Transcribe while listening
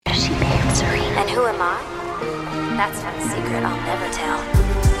who am I? That's not a secret I'll never tell.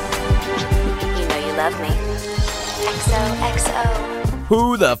 You know you love me. XOXO.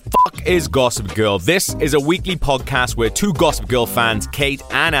 Who the fuck is Gossip Girl? This is a weekly podcast where two Gossip Girl fans, Kate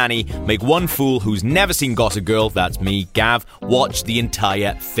and Annie, make one fool who's never seen Gossip Girl, that's me, Gav, watch the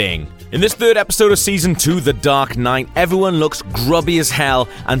entire thing. In this third episode of Season 2, The Dark Knight, everyone looks grubby as hell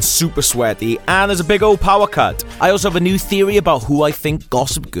and super sweaty, and there's a big old power cut. I also have a new theory about who I think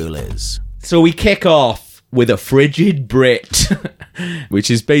Gossip Girl is. So we kick off with a frigid Brit,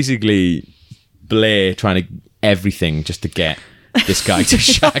 which is basically Blair trying to everything just to get this guy to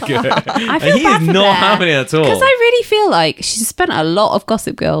shag her. I feel and he bad is for not Blair, having it at all. because I really feel like she's spent a lot of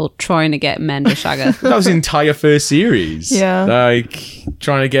Gossip Girl trying to get men to shag her. That was the entire first series. Yeah. Like,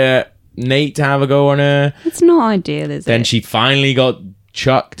 trying to get Nate to have a go on her. It's not ideal, is Then it? she finally got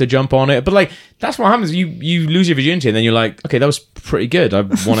Chuck to jump on it. But, like, that's what happens. You lose your virginity and then you're like, okay, that was pretty good. I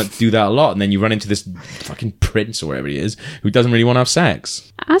want to do that a lot. And then you run into this fucking prince or whatever he is who doesn't really want to have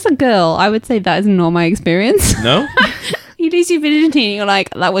sex. As a girl, I would say that is not my experience. No? You lose your virginity and you're like,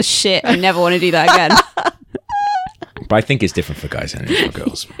 that was shit. I never want to do that again. But I think it's different for guys and for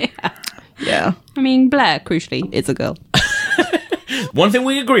girls. Yeah. I mean, Blair, crucially, is a girl. One thing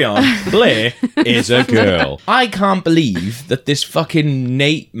we agree on, Blair is a girl. I can't believe that this fucking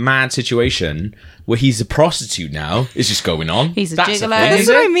Nate mad situation where he's a prostitute now is just going on. He's a That's gigolo. thing, This is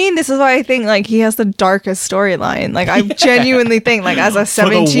is what it? I mean. This is why I think like he has the darkest storyline. Like I genuinely think like as a For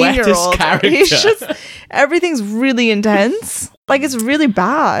the 17-year-old, wettest character. he's just everything's really intense. Like it's really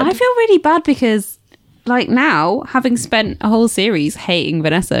bad. I feel really bad because, like, now, having spent a whole series hating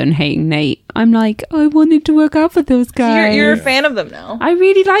Vanessa and hating Nate, I'm like, I wanted to work out for those guys. You're a fan of them now. I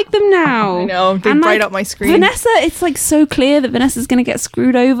really like them now. I know, they And, bright like, up my screen. Vanessa, it's like so clear that Vanessa's going to get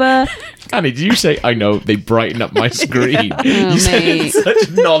screwed over. Annie, did you say, I know, they brighten up my screen? Oh, You said it in mate. such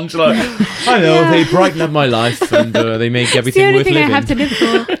nonchalant. I know, they brighten up my life and they make It's the everything only worth thing living. I have to live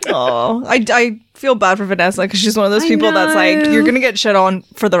for. Oh, I feel bad for Vanessa because she's one of those I people that's like know. you're gonna get shit on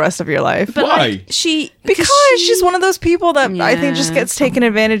for the rest of your life. But, Why? like, Because she's one of those people that I think just Yeah. gets taken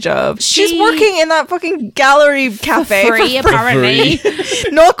advantage of. She's She- working in that fucking gallery cafe for free, for apparently.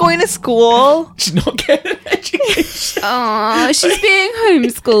 not going to school. She's not getting an education. Oh, she's being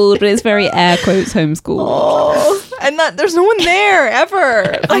homeschooled, but it's very air quotes homeschooled. Oh, and that there's no one there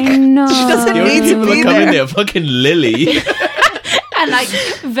ever. Like, I know. she doesn't The only need to people that be come in there. there are fucking Lily And like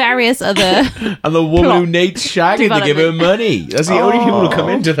various other. and the woman who Plot Nate's shagging to give her money. That's the only people who come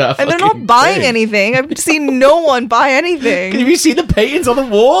into that And they're fucking not buying thing. anything. I've seen no one buy anything. Have you seen the paintings on the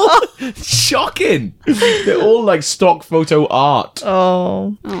wall? Shocking. They're all like stock photo art.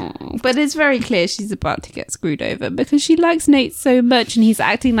 Oh, Oh, but it's very clear she's about to get screwed over because she likes Nate so much and he's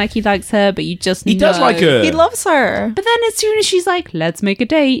acting like he likes her, but you just He does know. like her. he loves her. But then as soon as she's like, let's make a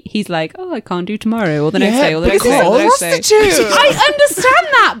date, he's like, oh, I can't do tomorrow or the next Yeah, day or the next day or the next day. prostitute. I understand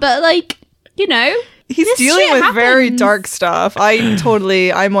that, but like, you know, He's this dealing shit with very happens. dark stuff. I think,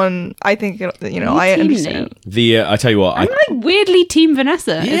 I Team understand. Nate. I tell you what, I'm like weirdly Team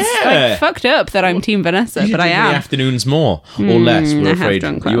Vanessa. It's Yeah. like fucked up that I'm Team Vanessa, you but should I do the am. afternoons more or less. I We're have afraid.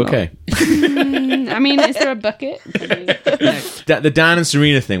 drunk Are you quite a okay? I mean, is there a bucket? I mean, no. The Dan and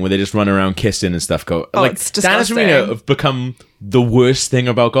Serena thing where they just run around kissing and stuff. Like it's Dan and disgusting. Serena have become the worst thing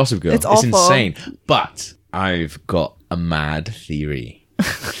about Gossip Girl. It's awful. insane. But I've got a mad theory.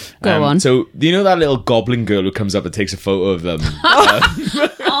 Go on. So, do you know that little goblin girl who comes up and takes a photo of them?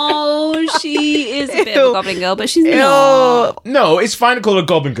 Oh, she is a bit of a Ew. goblin girl, but she's not. Ew. No, it's fine to call her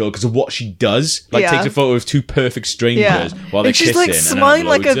Goblin Girl because of what she does. Like, Yeah. takes a photo of two perfect strangers Yeah. while they're And she's kissing. like and smiling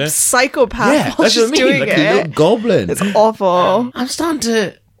like uploads a it. psychopath Yeah, while that's she's what I mean. doing Like a little it. goblin. It's awful. I'm starting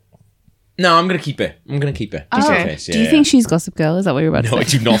to. No, I'm gonna keep it. I'm gonna keep it. Just in case. Do you think she's Gossip Girl? Is that what you're about No, to I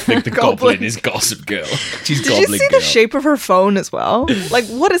say? do not think the Goblin. goblin is Gossip Girl. She's Did Goblin you see Girl. the shape of her phone as well? Like,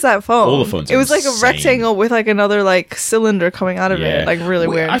 what is that phone? All the phones It are was like a insane. rectangle with like another like cylinder coming out of Yeah. it. Like really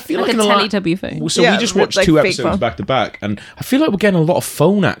weird. I feel Like like, a in the Teletubby phone. So Yeah, we just watched like two fake episodes phone. back to back, and I feel like we're getting a lot of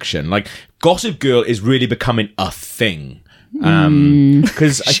phone action. Like Gossip Girl is really becoming a thing.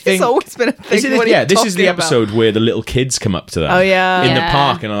 Because I She's think always been a thing. Is it- What are yeah, you this is the talking about? episode where the little kids come up to them. Oh, yeah. in the Yeah.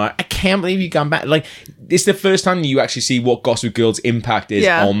 park, and I'm like, I can't believe you come back. Like, it's the first time you actually see what Gossip Girl's impact is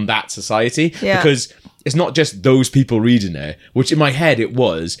Yeah. on that society. Yeah. Because it's not just those people reading it, which in my head it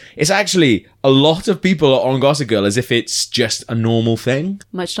was. It's actually a lot of people are on Gossip Girl as if it's just a normal thing.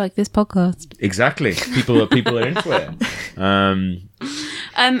 Much like this podcast. Exactly. People are into it.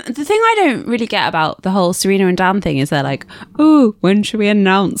 The thing I don't really get about the whole Serena and Dan thing is they're like, oh, when should we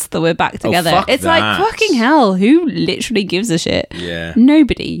announce that we're back together? fuck It's that. like, fucking hell, who literally gives a shit? Yeah.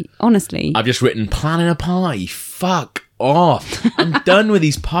 Nobody, honestly. I've just written planning a party. Fuck off. I'm done with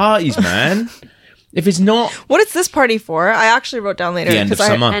these parties, man. If it's not What is this party for? I actually wrote down later. the end of 'cause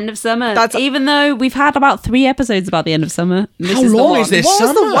summer. End of summer. That's- Even though we've had about 3 episodes about the end of summer. This How is the long one. is this What was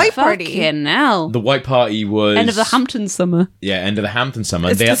summer? the white party? Fucking hell. The white party was End of the Hampton summer. end of the Hampton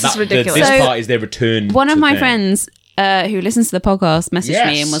summer. This is ridiculous. This So, part is their return. One of to my thing. friends who listens to the podcast messaged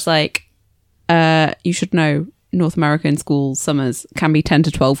me Yes. and was like, you should know North American school summers can be 10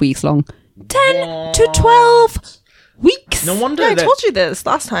 to 12 weeks long. 10 to 12 weeks. No wonder Yeah, I that, told you this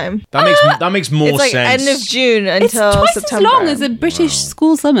last time. that makes more It's like sense. end of June It's until twice September. as long as a British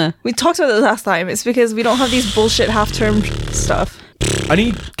school summer. We talked about this last time. It's because we don't have these bullshit half-term stuff. I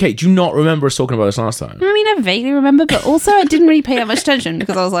need Kate. Do you not remember us talking about this last time? I mean, I vaguely remember, but also I didn't really pay that much attention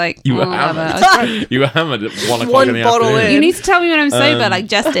because I was like, You were whatever. hammered. You were hammered at 1 o'clock One in the bottle afternoon. in. You need to tell me when I'm sober, like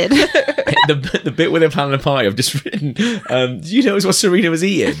Jess did. The bit where they're planning a party, I've just written. Do you notice what Serena was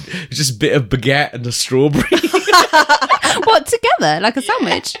eating? It's just a bit of baguette and a strawberry. What, together? Like a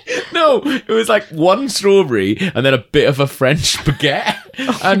sandwich? No, it was like one strawberry and then a bit of a French baguette.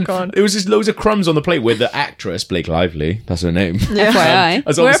 And God. there was just loads of crumbs on the plate with the actress, Blake Lively, that's her name. FYI.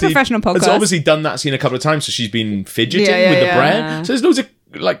 has We're a obviously- professional Has podcast. obviously done that scene a couple of times, so she's been fidgeting Yeah, with the yeah. bread. So there's loads of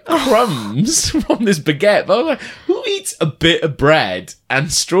like crumbs from this baguette. But I was like, who eats a bit of bread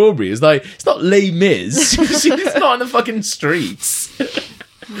and strawberry? It's like, it's not Les Mis. It's not in the fucking streets. Do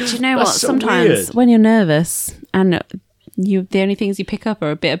you know what? That's so Sometimes weird. when you're nervous and the only things you pick up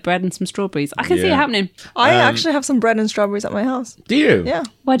are a bit of bread and some strawberries, I can see it Yeah. happening. I actually have some bread and strawberries at my house. Do you? Yeah.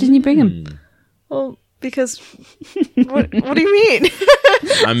 Why didn't you bring them? Well, because what do you mean?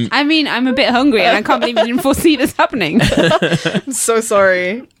 I mean, I'm a bit hungry and I can't believe you didn't foresee this happening. I'm so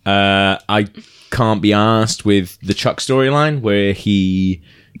sorry. I can't be asked with the Chuck storyline where he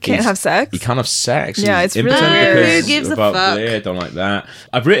Can't have sex? He can't have sex. Yeah, He's it's really impotent weird. because Who gives a about fuck? Blair, don't like that.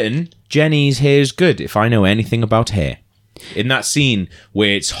 I've written Jenny's hair's good if I know anything about hair. In that scene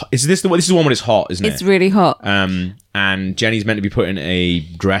where this is the one when it's hot, isn't It's it? really hot. And Jenny's meant to be putting a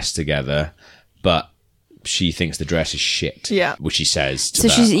dress together, but she thinks the dress is shit. Yeah. Which she says to So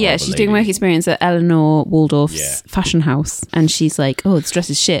that she's horrible doing lady. work experience at Eleanor Waldorf's Yeah. fashion house, and she's like, "Oh, this dress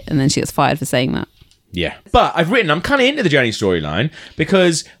is shit," and then she gets fired for saying that. Yeah. But I've written, I'm kind of into the Jenny storyline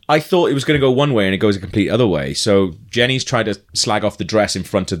because I thought it was going to go one way and it goes a complete other way. So Jenny's tried to slag off the dress in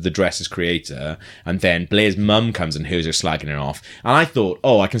front of the dress's creator, and then Blair's mum comes and hears her slagging her off. And I thought,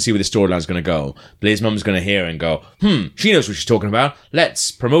 oh, I can see where the storyline's going to go. Blair's mum's going to hear her and go, she knows what she's talking about.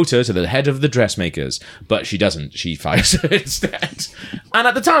 Let's promote her to the head of the dressmakers. But she doesn't. She fires her instead. And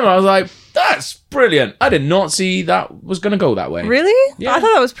at the time I was like, that's brilliant. I did not see that was going to go that way. Really? Yeah. I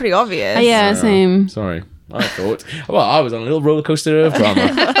thought that was pretty obvious. Yeah, same. Sorry. I thought, well, I was on a little roller coaster of drama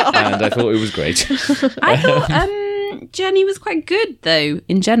and I thought it was great. I thought Jenny was quite good though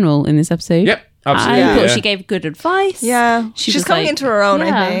in general in this episode. Yep, absolutely. I thought yeah. she gave good advice. Yeah. She She's was coming like- into her own,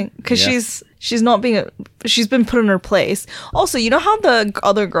 Yeah. I think. Because Yeah. she's not being she's been put in her place. Also, you know how the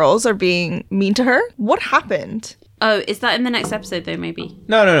other girls are being mean to her? What happened? Oh, is that in the next episode though? Maybe.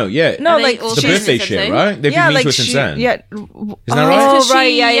 No, yeah. No, Are they like all the she's- birthday this shit, episode? right? They've yeah, been mean like to her since she, then. yeah. Isn't that right? Oh, She- right,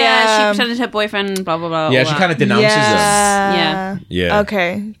 yeah. She pretended her boyfriend. Blah blah blah. Yeah, all she that. kind of denounces them. Yeah. Yeah.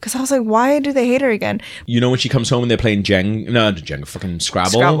 Okay. Because I was like, why do they hate her again? You know when she comes home and they're playing Jenga, fucking Scrabble?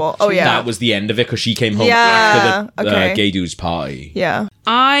 Scrabble. Oh, yeah. That was the end of it because she came home Yeah, after the okay. gay dude's party. Yeah.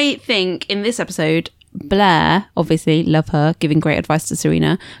 I think in this episode, Blair, obviously, love her, giving great advice to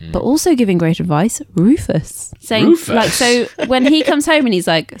Serena, but also giving great advice, Rufus. Saying, Rufus? like, so when he comes home and he's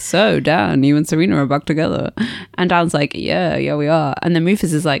like, so Dan, you and Serena are back together. And Dan's like, yeah, we are. And then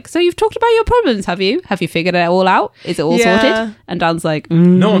Rufus is like, so you've talked about your problems, have you? Have you figured it all out? Is it all Yeah. sorted? And Dan's like,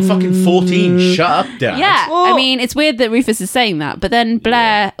 No, I'm fucking 14. Shut up, Dad. yeah. Well- I mean, it's weird that Rufus is saying that, but then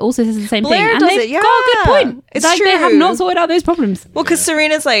Blair also says the same Blair thing. And does they've it, got a good yeah. point. It's like, they have true. not sorted out those problems. Well, because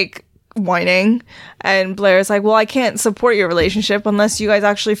Serena's like whining, and Blair's like, well, I can't support your relationship unless you guys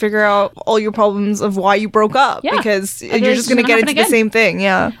actually figure out all your problems of why you broke up, Yeah. because Otherwise you're it's just going to gonna get happen into the again. same thing.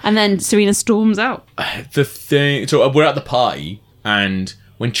 Yeah. And then Serena storms out. The thing, so we're at the party, and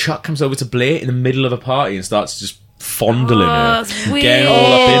when Chuck comes over to Blair in the middle of the party and starts just fondling her, it's weird. getting all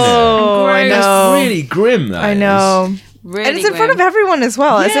up in her. Oh, I Gross. know. That's really grim, that I is. know. Really And it's in front of grim. everyone as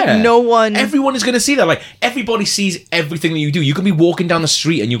well, as Yeah. if no one. Everyone is going to see that. Like, everybody sees everything that you do. You can be walking down the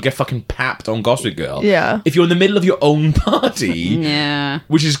street and you'll get fucking papped on Gossip Girl. Yeah. If you're in the middle of your own party, Yeah.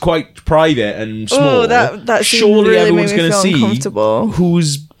 which is quite private and small, that scene surely really everyone's made me going to feel see uncomfortable.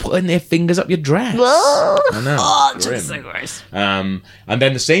 who's putting their fingers up your dress. I know. Oh, it's grim. so gross. And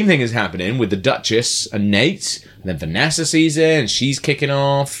then the same thing is happening with the Duchess and Nate. And then Vanessa sees it and she's kicking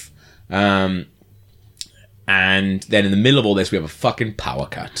off. And then in the middle of all this, we have a fucking power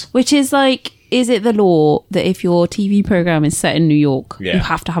cut. Which is like is it the law that if your TV program is set in New York, Yeah. you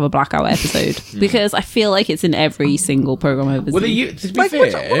have to have a blackout episode? Because I feel like it's in every single program I've ever Well, seen. to be Like, fair,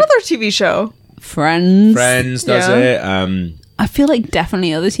 what other TV show? Friends. Friends does Yeah. it. I feel like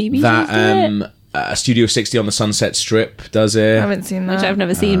definitely other TV shows do it, Studio 60 on the Sunset Strip does I it. haven't seen that. which I've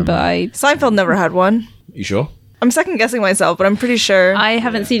never seen, but Seinfeld never had one. You sure? I'm second guessing myself, but I'm pretty sure. I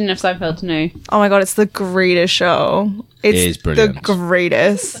haven't seen enough Seinfeld to know. Oh my god, it's the greatest show. It's It is brilliant. the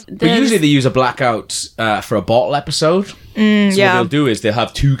greatest. But usually they use a blackout for a bottle episode. So yeah. what they'll do is they'll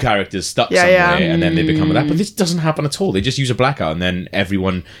have two characters stuck Yeah, somewhere yeah. and then they become that. But this doesn't happen at all. They just use a blackout and then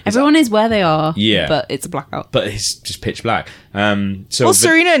everyone Everyone is where they are, Yeah. but it's a blackout. but it's just pitch black. So Well,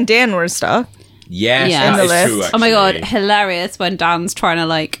 Serena and Dan were stuck. yes, Yeah. that In is the true, list. Oh my god, actually. hilarious when Dan's trying to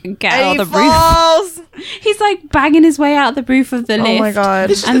like get And out he of the roof. falls. He's like banging his way out the roof of the lift. Oh my god.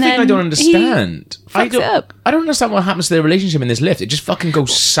 This is And the thing I then don't understand. I fucks it up. don't understand what happens to their relationship in this lift. It just fucking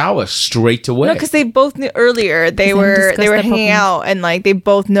goes sour straight away. No, because they both knew earlier they They were discussed hanging their problems. out and like they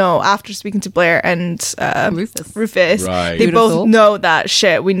both know after speaking to Blair and Rufus, Right. they Who'd have both thought? know that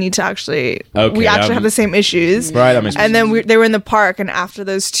shit. We need to actually Okay, we actually have the same issues. Right, that makes And sense. then they were in the park, and after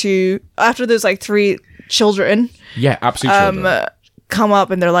those like three children Yeah, absolutely. come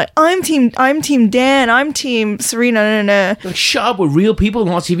up, and they're like, I'm team Dan, I'm team Serena. No. Like, shut up, we're real people,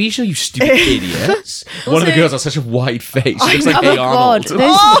 not a TV show, you stupid idiots. One of the girls has such a wide face. She looks like Oh Hey god, Arnold. those,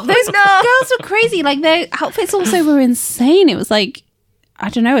 Oh, those no. girls were crazy. Like their outfits also were insane. It was like, I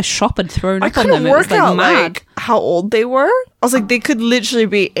don't know, a shop had thrown I up on couldn't them. It was work like out mad. like how old they were. I was like, they could literally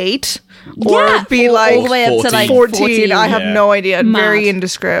be 8 or Yeah, be all like the way up to 14. like 14. I have Yeah. no idea. Mad. Very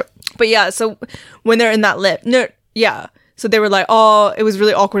indescript. But yeah, so when they're in that lift, so they were like, oh, it was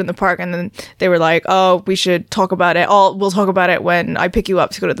really awkward in the park, and then they were like, oh, we should talk about it. We'll talk about it when I pick you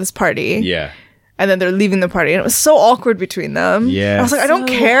up to go to this party. Yeah. And then they're leaving the party, and it was so awkward between them. Yeah. And I was like, I don't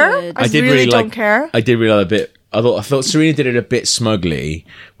So care. good. I really don't like, care. I did really like a bit. I thought Serena did it a bit smugly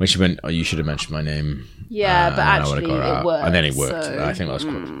when she went, oh, you should have mentioned my name. Yeah, but And I would've actually got it out. worked. And then it worked. so- I think that was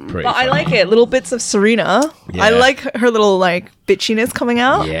pretty But I funny. like it. Little bits of Serena. Yeah. I like her little like bitchiness coming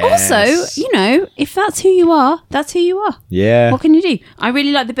out. Yes. Also, you know, if that's who you are, that's who you are. Yeah. What can you do? I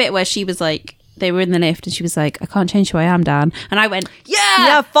really like the bit where she was like, they were in the lift and she was like, I can't change who I am, Dan. And I went, yeah.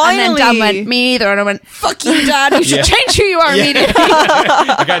 Yeah, And then Dan finally. went, me either. And I went, fuck you, Dan. You should Yeah. change who you are immediately.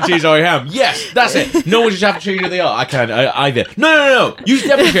 I can't change how I am. Yes, that's it. No one should have to change who they are. I can't either. No. You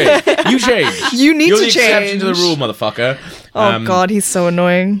definitely change. You change. You need You're to the exception to the change. rule, motherfucker. Oh God, he's so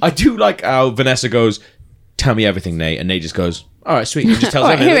annoying. I do like how Vanessa goes, tell me everything, Nate. And Nate just goes, all right, sweet. And just tells All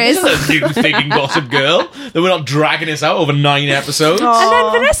right, everything. here it This is a new thing in Gossip Girl. That we're not dragging this out over 9 episodes. And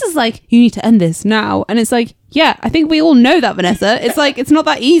then Vanessa's like, you need to end this now. And it's like, yeah, I think we all know that, Vanessa. It's like, it's not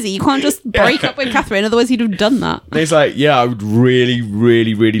that easy. You can't just break up with Catherine. Otherwise, you'd have done that. And it's like, yeah, I would really,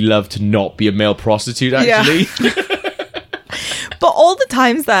 really, really love to not be a male prostitute, actually. But all the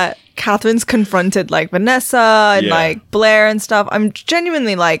times that Catherine's confronted like Vanessa and Yeah. like Blair and stuff, I'm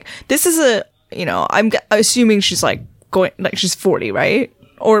genuinely like, this is I'm assuming she's like she's 40, right?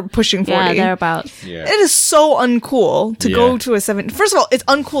 Or pushing 40. Yeah, thereabouts. Yeah. It is so uncool to Yeah. go to a 7. First of all, it's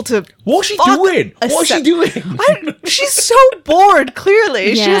uncool to. What's she fuck doing? a What's she se- doing? She's so bored,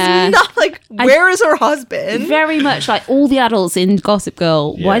 clearly. Yeah. She's not like, where is her husband? Very much like all the adults in Gossip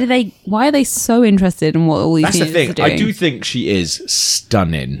Girl. Yeah. Why are they so interested in what all these That's the teenagers thing. are doing? I do think she is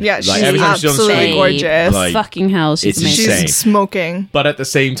stunning. Yeah, Like, she's every time she's on absolutely screen, gorgeous. like, Fucking hell, she's it's amazing. insane. She's smoking. But at the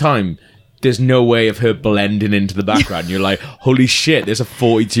same time, there's no way of her blending into the background. You're like, holy shit, there's a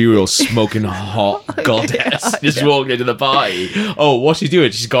 42-year-old smoking hot goddess just walking into the party. Oh, what's she doing?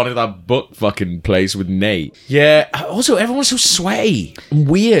 She's gone into that book fucking place with Nate. Yeah. Also, everyone's so sweaty and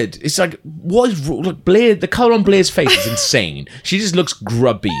weird. It's like, what is look, Blair? The color on Blair's face is insane. She just looks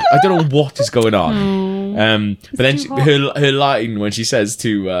grubby. I don't know what is going on. But then her line when she says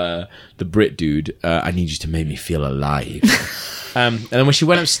to the Brit dude, "I need you to make me feel alive." And then when she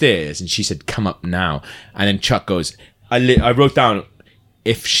went upstairs and she said, "Come up now," and then Chuck goes, I wrote down,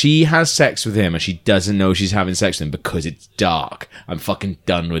 if she has sex with him and she doesn't know she's having sex with him because it's dark, I'm fucking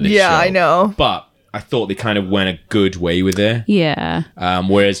done with this Yeah, show. I know. But I thought they kind of went a good way with it. Yeah.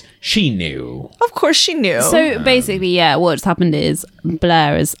 Whereas she knew. Of course she knew. So basically, yeah, what's happened is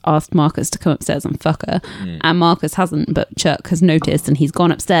Blair has asked Marcus to come upstairs and fuck her, and Marcus hasn't, but Chuck has noticed, and he's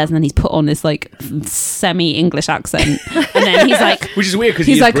gone upstairs, and then he's put on this like semi-English accent, and then he's like, Which is weird because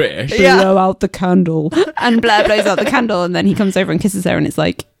he's he's like, British. blow out the candle, and Blair blows out the candle, and then he comes over and kisses her, and it's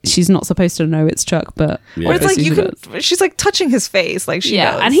like she's not supposed to know it's Chuck, but Yeah. Or it's like obviously you she can. does. She's like touching his face, like she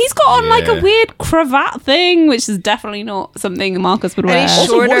Yeah, knows. and he's got on like a Yeah. weird cravat thing, which is definitely not something Marcus would And wear. he's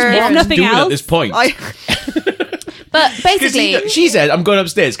Also, shorter. what's If Marcus nothing doing at else, this point? But Because basically, she said, "I'm going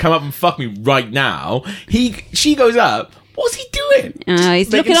upstairs. Come up and fuck me right now." She goes up. What's he doing?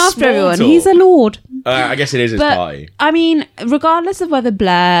 he's Making looking after small everyone. talk. He's a lord. I guess it is his But party. I mean, regardless of whether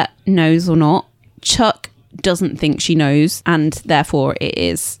Blair knows or not, Chuck doesn't think she knows, and therefore it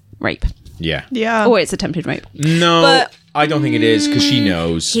is rape, Yeah. Yeah. or it's attempted rape. No, But- I don't think it is because she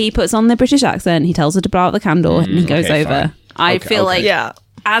knows. He puts on the British accent. He tells her to blow out the candle, and he goes okay, over. fine. I Okay, feel okay. like, Yeah.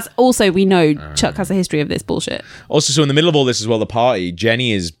 as also we know, Chuck has a history of this bullshit. Also, so in the middle of all this as well, the party,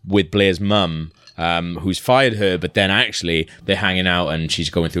 Jenny is with Blair's mum, who's fired her, but then actually they're hanging out and she's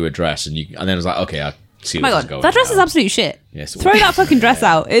going through her dress, and then I was like, okay, I see Oh my where this god, is going. that dress is now. absolute shit. Yes. Throw that fucking dress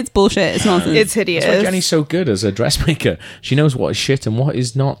out. It's bullshit. It's nonsense. It's hideous. That's why Jenny's so good as a dressmaker. She knows what is shit and what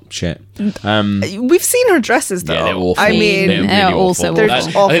is not shit. We've seen her dresses though. Yeah, they're awful. I mean, They're also They're awful.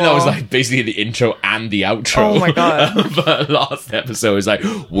 just I think that was awful. like basically the intro and the outro. Oh my God. Of last episode is like,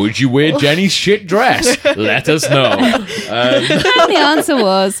 would you wear Jenny's shit dress? Let us know. And the answer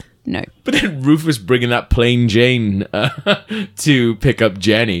was no. But then Rufus bringing that plain Jane to pick up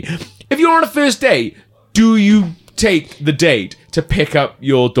Jenny. If you're on a first date, do you take the date to pick up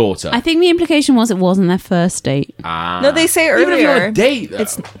your daughter? I think the implication was it wasn't their first date. no, they say Even if you're on earlier. a date, though.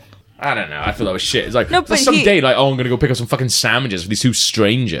 I don't know. I feel that was shit. It's like, No, there's but some he- date like, oh, I'm going to go pick up some fucking sandwiches for these two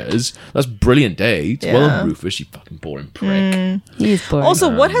strangers. That's brilliant date. Yeah. Well done, Rufus, you fucking boring prick. He's boring. Also,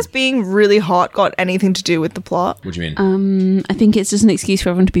 what has being really hot got anything to do with the plot? What do you mean? I think it's just an excuse for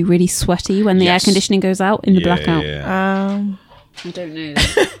everyone to be really sweaty when the Yes. air conditioning goes out in the blackout. Yeah. I don't know.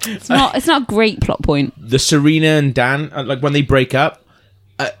 It's not a great plot point. The Serena and Dan, like when they break up,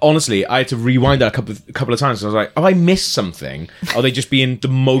 honestly, I had to rewind that a couple of times. I was like, have I missed something? Are they just being the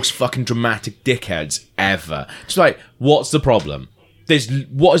most fucking dramatic dickheads ever? Just like, what's the problem?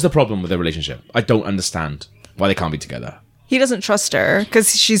 What is the problem with their relationship? I don't understand why they can't be together. He doesn't trust her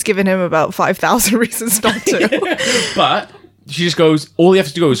because she's given him about 5,000 reasons not to. But she just goes, all you have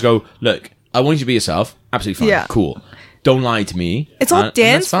to do is go, look, I want you to be yourself. Absolutely fine. Yeah. Cool. Don't lie to me. It's all And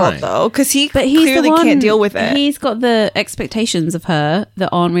Dan's that's fault fine. though, because he But he's clearly the one, can't deal with it. He's got the expectations of her that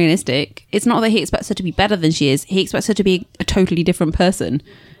aren't realistic. It's not that he expects her to be better than she is. He expects her to be a totally different person.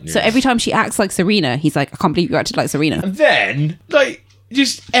 So every time she acts like Serena, he's like, I can't believe you acted like Serena. And then, like, it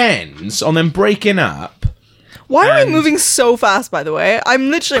just ends on them breaking up. Why are and- we moving so fast? By the way, I'm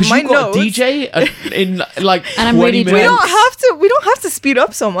literally my You've got notes. a DJ in like And I'm 20 really minutes. We don't have to speed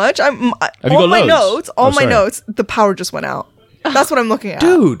up so much. you all got my loads? notes, all Oh, my sorry. notes. The power just went out. That's what I'm looking at.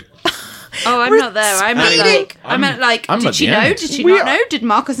 Dude. Oh, I'm not there. I meant speeding. like, I meant like, I'm did at she the know? end. Did she We not are- know? Did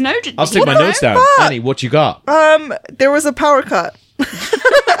Marcus know? I'll take my notes down. fuck? Annie, what you got? There was a power cut.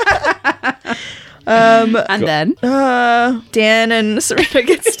 And then Dan and Serena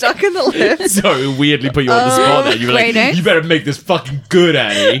get stuck in the lift. Sorry, we weirdly put you on the spot there. You were like, great notes. you better make this fucking good,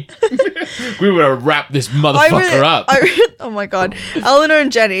 Annie. We were to wrap this motherfucker up. oh my god, Eleanor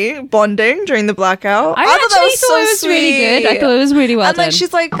and Jenny bonding during the blackout. I thought actually that was thought so it was really sweet. good. I thought it was really well and like done.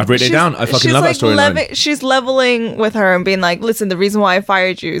 she's like, I've written it she's- down. I fucking she's love that like storyline. she's leveling with her and being like, listen, the reason why I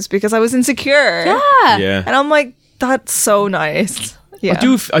fired you is because I was insecure. yeah. Yeah. And I'm like, that's so nice. Yeah.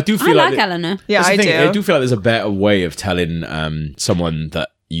 I do feel I like like Eleanor. Yeah, that's the I thing, do. I do feel like there's a better way of telling someone that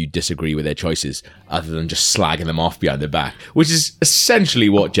you disagree with their choices other than just slagging them off behind their back, which is essentially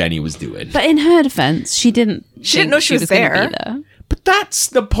what Jenny was doing. But in her defense, she didn't didn't know she was gonna there. be there. But that's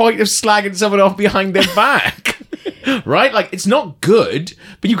the point of slagging someone off behind their back, right? Like, it's not good,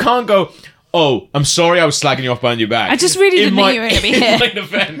 but you can't go, oh, I'm sorry I was slagging you off behind your back. I just really didn't think you were gonna be here. In my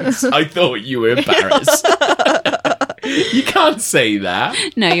defense, I thought you were embarrassed. You can't say that.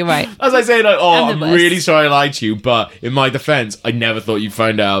 No, you're right. As I say, like, oh, I'm the I'm worst. really sorry I lied to you, but in my defense, I never thought you'd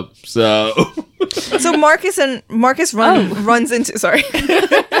find out, so... So Marcus runs into sorry.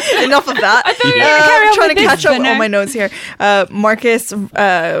 Enough of that. I thought you were gonna carry on trying with to this, catch up but no. on my notes here. Marcus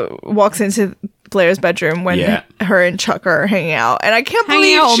walks into Blair's bedroom when Yeah. her and Chuck are hanging out, and I can't Hanging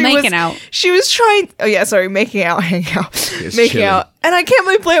believe out or she making was out? she was trying. Oh yeah, sorry, making out, hanging out, It's making chilling. out, and I can't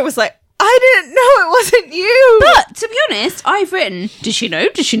believe Blair was like, I didn't know it wasn't you. But to be honest, I've written, did she know?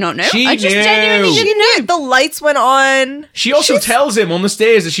 Did she not know? She I just knew. genuinely she didn't knew know. the lights went on. She also tells him on the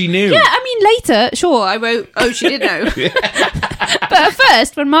stairs that she knew. Yeah, I mean, later, sure, I wrote, oh, she did know. But at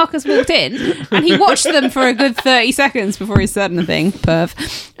first, when Marcus walked in, and he watched them for a good 30 seconds before he said anything, perv.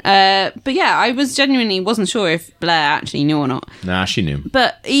 But yeah, I was genuinely wasn't sure if Blair actually knew or not. Nah, she knew.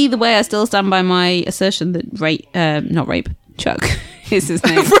 But either way, I still stand by my assertion that Chuck is his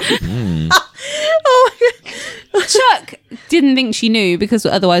name. Oh my God. Chuck didn't think she knew because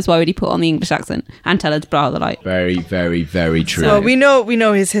otherwise, why would he put on the English accent and tell her to blow out the light? Very, very, very true. So we know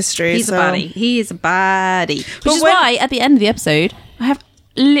his history. He's so. a baddie. He is a baddie. Which is when- why at the end of the episode,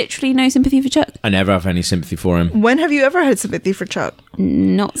 literally no sympathy for Chuck. I never have any sympathy for him. When have you ever had sympathy for Chuck?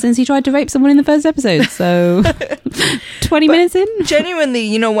 Not since he tried to rape someone in the first episode. So 20 minutes in. Genuinely,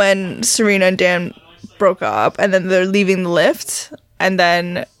 you know, when Serena and Dan broke up and then they're leaving the lift and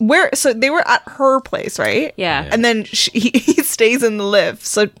then so they were at her place, right? Yeah. And then he stays in the lift.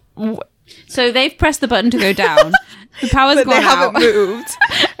 So they've pressed the button to go down. The power's but gone they haven't out. moved.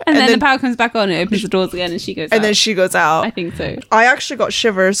 and then the power comes back on, it opens the doors again and she goes out. And then she goes out. I think so. I actually got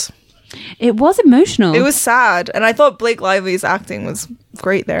shivers. It was emotional. It was sad. And I thought Blake Lively's acting was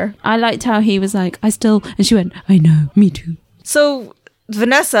great there. I liked how he was like, and she went, I know, me too. So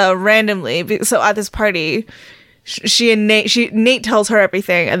Vanessa randomly, so at this party, Nate tells her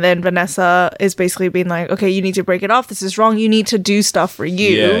everything, and then Vanessa is basically being like, okay, you need to break it off. This is wrong. You need to do stuff for you.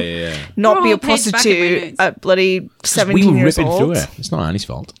 Yeah. Not be a Put all pages back in my prostitute notes. at bloody 17 We were years ripping old. through it. It's not Annie's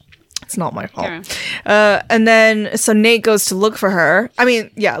fault. It's not my fault. Karen. And then, so Nate goes to look for her. I mean,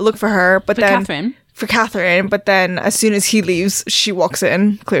 yeah, look for her. But For then Catherine. For Catherine. But then as soon as he leaves, she walks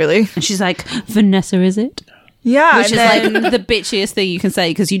in, clearly. And she's like, Vanessa, is it? Yeah. Which is and then, like the bitchiest thing you can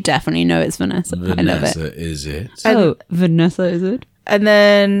say because you definitely know it's Vanessa. I love it. is it? Vanessa, is it? and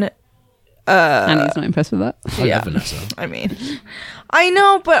then, Annie's not impressed with that. I yeah. love Vanessa. I mean, I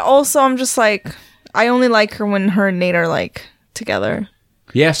know, but also I'm just like, I only like her when her and Nate are like together.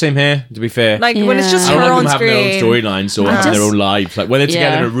 Yeah, same here, to be fair. Like when it's just I her don't like on them having their own screen. storylines or having their own lives. Like when they're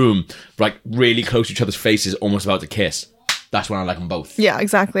together Yeah. in a room, like really close to each other's faces, almost about to kiss. That's when I like them both. Yeah,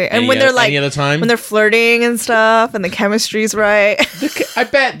 exactly. And Any when they're other- like, any other time? when they're flirting and stuff, and the chemistry's right. I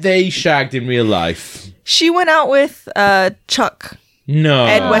bet they shagged in real life. She went out with Chuck, No.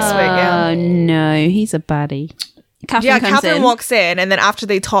 Ed Westwick. Yeah, Oh, no. He's a baddie. Catherine comes Catherine in. walks in, and then after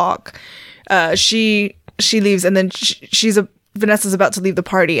they talk, she leaves, and then Vanessa's about to leave the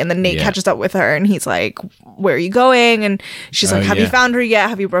party, and then Nate Yeah. catches up with her, and he's like, "Where are you going?" And she's like, "Have you found her yet?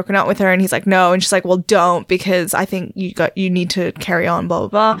 Have you broken up with her?" And he's like, "No." And she's like, "Well, don't, because I think you need to carry on." Blah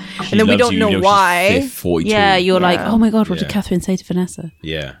blah blah. She And then we loves don't you, know you she's why. 42. Yeah, you're like, oh my God, what did Yeah. Catherine say to Vanessa?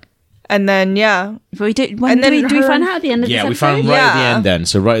 Yeah. And then But we do, when And do, we, then do we her- find out at the end of Yeah, this we found episode? right at the Yeah. end then.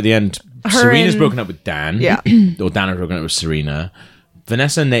 So right at the end, Her Serena's and- broken up with Dan. Yeah. Or Dan has broken up with Serena.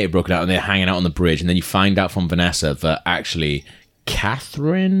 Vanessa and Nate are broken up and they're hanging out on the bridge. And then you find out from Vanessa that actually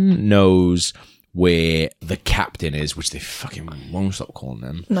Catherine knows where the captain is, which they fucking won't stop calling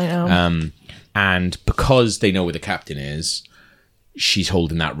them. I know. And because they know where the captain is, she's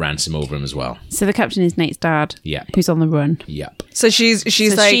holding that ransom over him as well. So the captain is Nate's dad, Yeah. who's on the run. Yep. So she's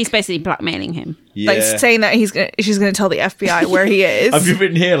So like she's basically blackmailing him. like saying that she's gonna tell the FBI where he is. Have you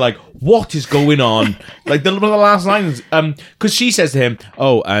written here, like, what is going on? Like, the last lines, because she says to him,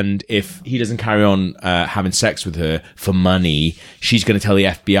 oh, and if he doesn't carry on having sex with her for money, she's going to tell the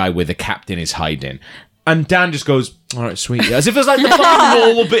FBI where the captain is hiding. And Dan just goes, all right, sweet. As if it's like the fucking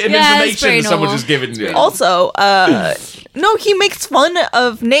normal bit of Yeah, it's information very that someone normal. just given you. Also, no, he makes fun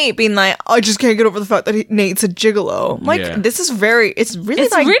of Nate being like, I just can't get over the fact that Nate's a gigolo. I'm like, Yeah. this is it's really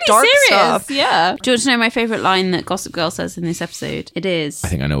It's like really dark serious. stuff. Yeah. Do you want to know my favourite line that Gossip Girl says in this episode? It is, I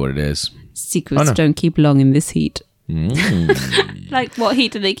think I know what it is. secrets Oh, no. don't keep long in this heat. Like, what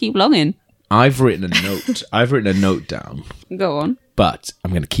heat do they keep long in? I've written a note. I've written a note down, Go on. but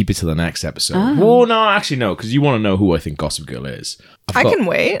I'm going to keep it to the next episode. Oh. Well, no, actually, no, because you want to know who I think Gossip Girl is. I can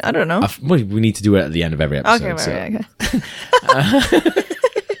wait. I don't know. We need to do it at the end of every episode. Okay, so. right, okay.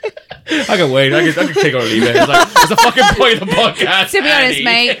 I can wait. I can take or leave it. It's like, it's the fucking point of the podcast. To be honest, Annie.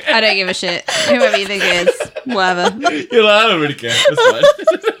 mate, I don't give a shit. Whoever you think it is, whatever. You're like, I don't really care. That's fine.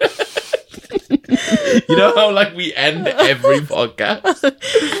 You know how like we end every podcast?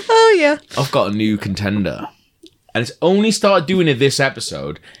 Oh yeah. I've got a new contender. And it's only started doing it this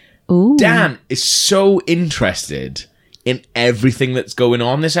episode. Ooh. Dan is so interested in everything that's going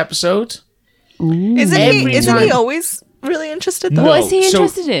on this episode. Isn't Every he time. always really interested though? What is he so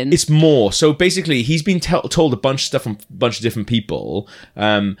interested in? It's more. So basically, he's been told a bunch of stuff from a bunch of different people.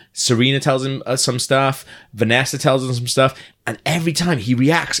 Serena tells him some stuff. Vanessa tells him some stuff. And every time he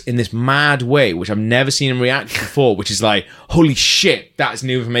reacts in this mad way, which I've never seen him react before, which is like, holy shit, that's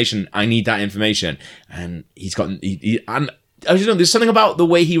new information. I need that information. And he's got... and I just know, there's something about the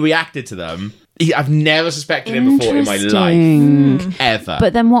way he reacted to them. I've never suspected him before in my life. Ever.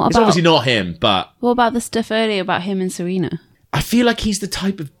 But then what It's about- obviously not him, but... What about the stuff earlier about him and Serena? I feel like he's the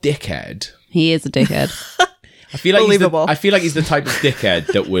type of dickhead... He is a dickhead. I feel like Believable. he's the type of dickhead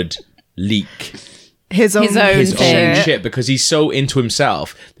that would leak His own His own his thing. own shit because he's so into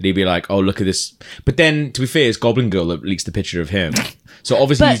himself that he'd be like, "Oh, look at this." But then, to be fair, it's Goblin Girl that leaks the picture of him. So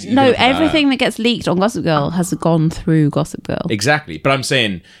obviously, But he's no, looking for that. everything that gets leaked on Gossip Girl has gone through Gossip Girl. Exactly. But I'm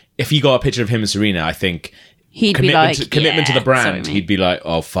saying, if he got a picture of him and Serena, I think He'd be like, commitment to the brand. Sorry, He'd be like,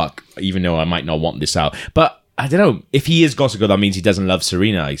 oh fuck, even though I might not want this out. But I don't know. If he is Gossip Girl, that means he doesn't love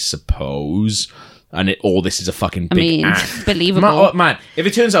Serena, I suppose. And all this is a fucking big act. Believable. Man, if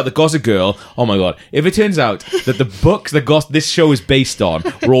it turns out that Gossip Girl, oh my god, if it turns out that the books that this show is based on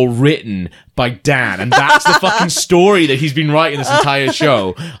were all written by Dan, and that's the fucking story that he's been writing this entire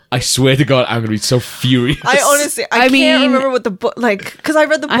show, I swear to God, I'm going to be so furious. I honestly, I can't remember what the book, like, because I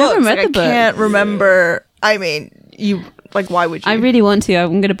read the books. I haven't read the book. I can't remember. I mean, why would you? I really want to.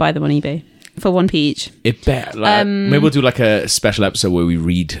 I'm going to buy them on eBay. For £1 each. Maybe we'll do like a special episode where we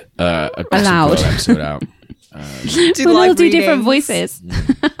read a aloud episode out. We'll all do different voices.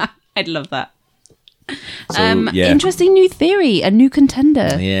 I'd love that. Interesting new theory, a new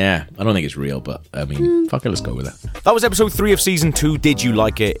contender. Yeah, I don't think it's real, but I mean, fuck it, let's go with it. That was episode 3 of season 2. Did you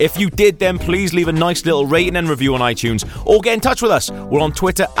like it? If you did, then please leave a nice little rating and review on iTunes, or get in touch with us. We're on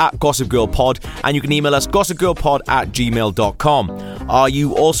Twitter at GossipGirlPod, and you can email us gossipgirlpod@gmail.com. Are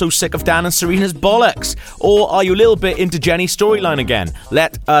you also sick of Dan and Serena's bollocks? Or are you a little bit into Jenny's storyline again?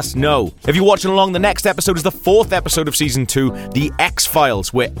 Let us know. If you're watching along, the next episode is the 4th episode of season 2, The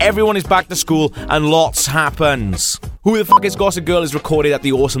X-Files, where everyone is back to school and lots happens. Who the Fuck is Gossip Girl is recorded at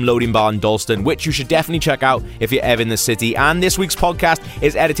the awesome Loading Bar in Dalston, which you should definitely check out if you're ever in the city. And this week's podcast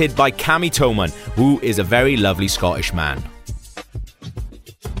is edited by Cami Toman, who is a very lovely Scottish man.